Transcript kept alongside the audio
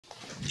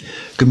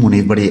Good morning,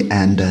 everybody,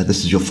 and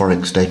this is your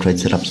Forex day trade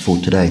setups for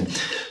today.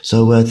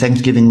 So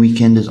Thanksgiving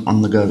weekend is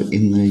on the go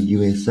in the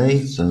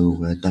USA, so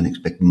don't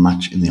expect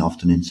much in the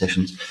afternoon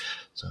sessions.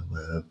 So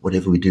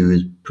whatever we do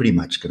is pretty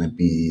much going to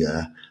be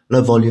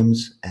low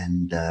volumes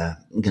and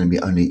going to be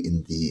only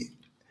in the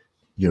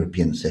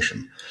European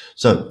session.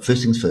 So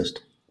first things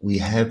first, we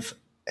have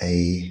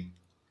a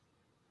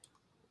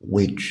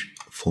wedge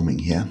forming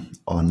here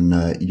on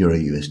Euro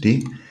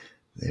USD.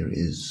 There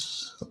is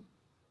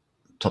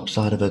top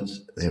side of it,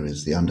 there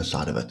is the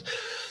underside of it.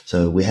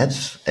 So we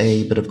have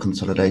a bit of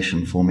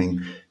consolidation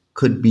forming,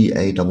 could be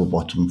a double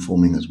bottom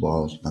forming as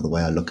well. Another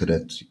way I look at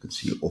it, you can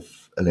see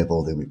off a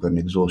level, then we've got an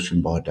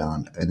exhaustion bar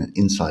down and an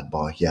inside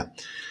bar here.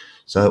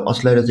 So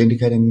oscillators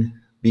indicating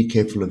be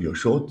careful of your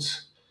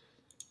shorts.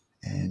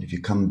 And if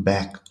you come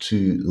back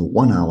to the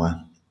 1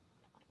 hour,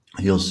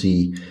 you'll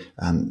see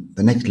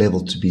the next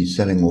level to be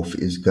selling off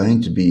is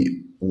going to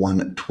be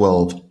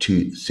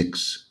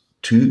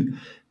 112.262.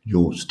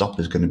 Your stop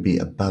is going to be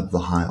above the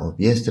high of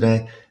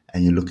yesterday,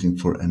 and you're looking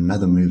for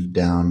another move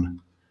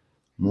down,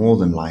 more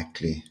than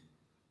likely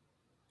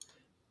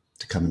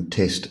to come and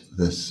test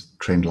this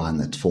trend line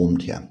that's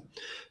formed here.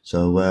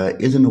 So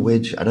isn't a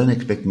wedge. I don't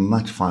expect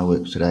much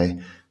fireworks today.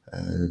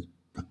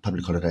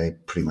 Public holiday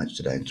pretty much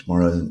today and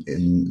tomorrow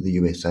in the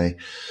USA.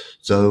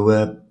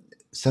 So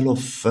sell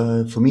off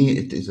for me,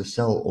 it is a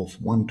sell off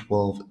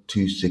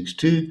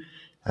 112.262.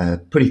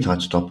 Pretty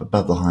tight stop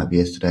above the high of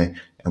yesterday,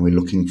 and we're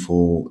looking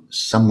for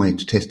somewhere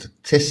to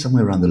test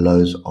somewhere around the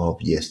lows of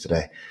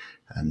yesterday,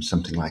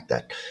 something like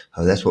that.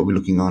 That's what we're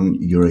looking on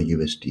Euro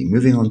USD.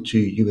 Moving on to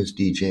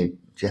USD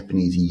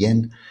Japanese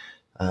yen.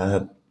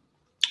 Bit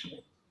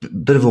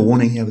of a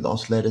warning here with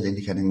oscillators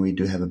indicating we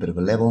do have a bit of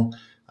a level.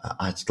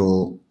 I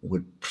still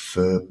would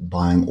prefer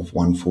buying off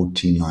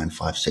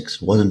 114.956.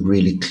 It wasn't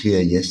really clear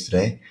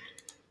yesterday.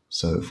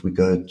 So if we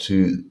go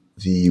to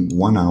the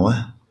 1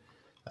 hour,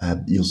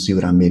 you'll see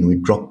what I mean. We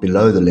dropped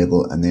below the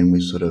level and then we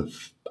sort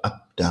of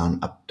up, down,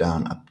 up,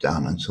 down, up,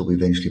 down until we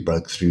eventually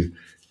broke through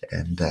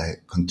and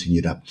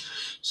continued up.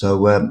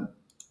 So there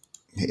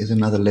is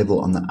another level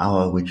on the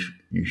hour which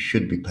you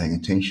should be paying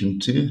attention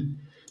to,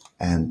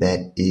 and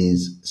that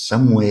is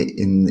somewhere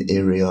in the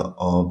area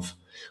of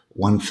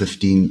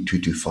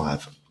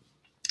 115.225.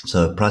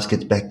 So price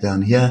gets back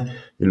down here.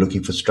 You're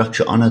looking for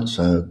structure on it.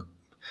 So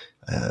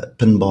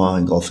pin bar,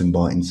 engulfing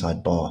bar,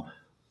 inside bar.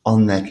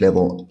 On that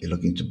level, you're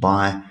looking to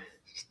buy.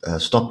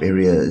 Stop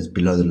area is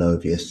below the low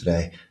of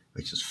yesterday,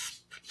 which is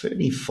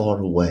fairly far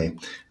away.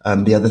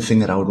 The other thing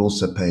that I would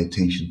also pay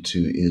attention to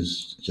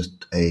is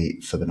just a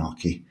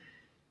Fibonacci.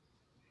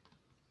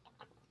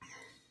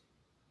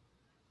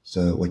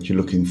 So what you're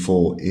looking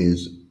for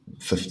is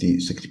 50,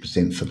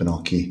 60%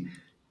 Fibonacci,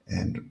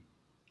 and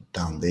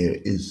down there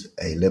is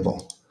a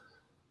level.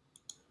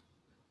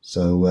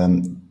 So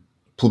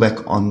pull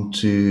back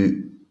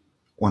onto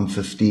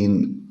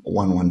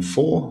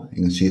 115.114.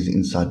 You can see the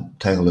inside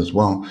tail as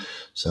well.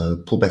 So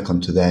pull back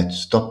onto that,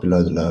 stop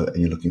below the low, and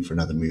you're looking for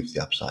another move to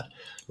the upside.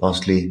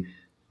 Lastly,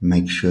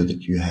 make sure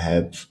that you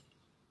have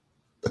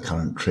the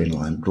current trend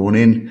line drawn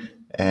in,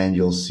 and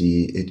you'll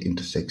see it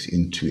intersects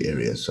in two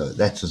areas. So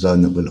that's the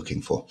zone that we're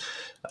looking for.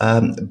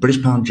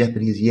 British pound,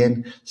 Japanese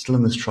yen, still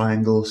in this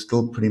triangle,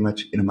 still pretty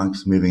much in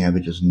amongst the moving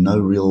averages. No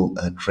real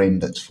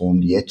trend that's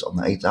formed yet on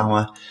the 8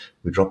 hour.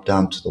 We drop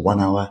down to the 1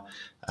 hour.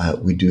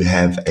 We do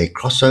have a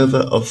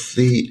crossover of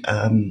the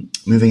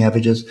moving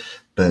averages,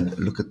 but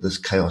look at this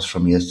chaos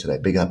from yesterday.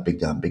 Big up, big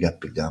down, big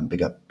up, big down,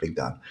 big up, big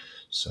down.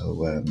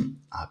 So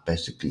I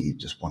basically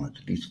just wanted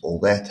to delete all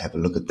that, have a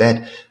look at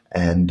that,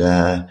 and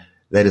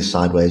that is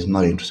sideways,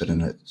 not interested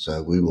in it,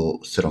 so we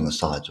will sit on the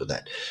sides with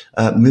that.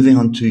 Moving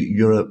on to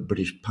Euro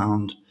British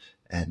Pound,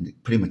 and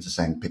pretty much the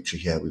same picture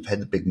here. We've had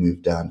the big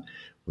move down.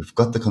 We've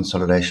got the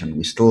consolidation.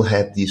 We still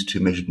have these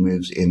two measured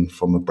moves in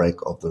from a break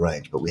of the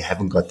range, but we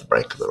haven't got the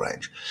break of the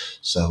range.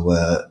 So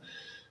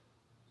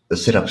the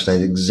setup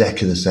stays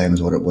exactly the same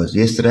as what it was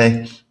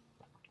yesterday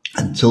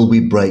until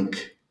we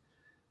break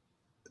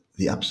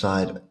the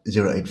upside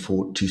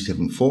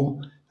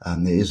 0.84274.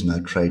 There is no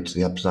trade to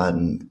the upside,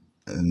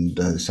 and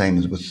the same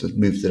as with the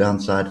move to the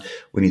downside,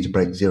 we need to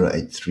break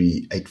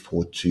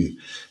 0.83842.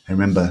 And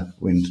remember,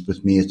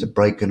 with me, it's a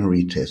break and a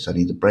retest. I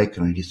need to break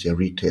and I need to see a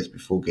retest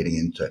before getting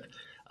into it.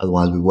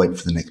 Otherwise, we wait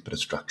for the next bit of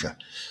structure.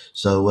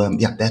 So,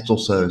 yeah, that's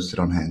also sit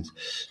on hands.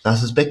 So I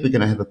suspect we're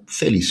going to have a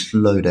fairly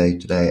slow day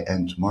today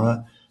and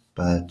tomorrow,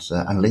 but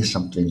unless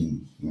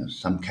something,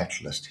 some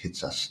catalyst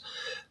hits us.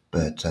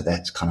 But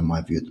that's kind of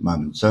my view at the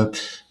moment. So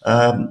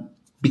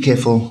be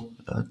careful.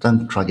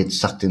 Don't try to get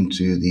sucked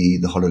into the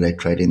holiday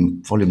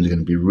trading. Volumes are going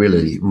to be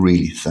really,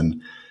 really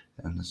thin,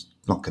 and it's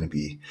not going to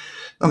be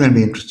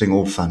interesting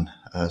or fun.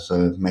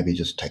 So maybe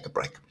just take a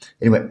break.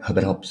 Anyway, hope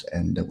it helps,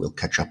 and we'll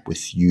catch up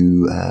with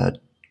you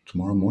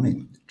tomorrow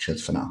morning.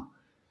 Cheers for now.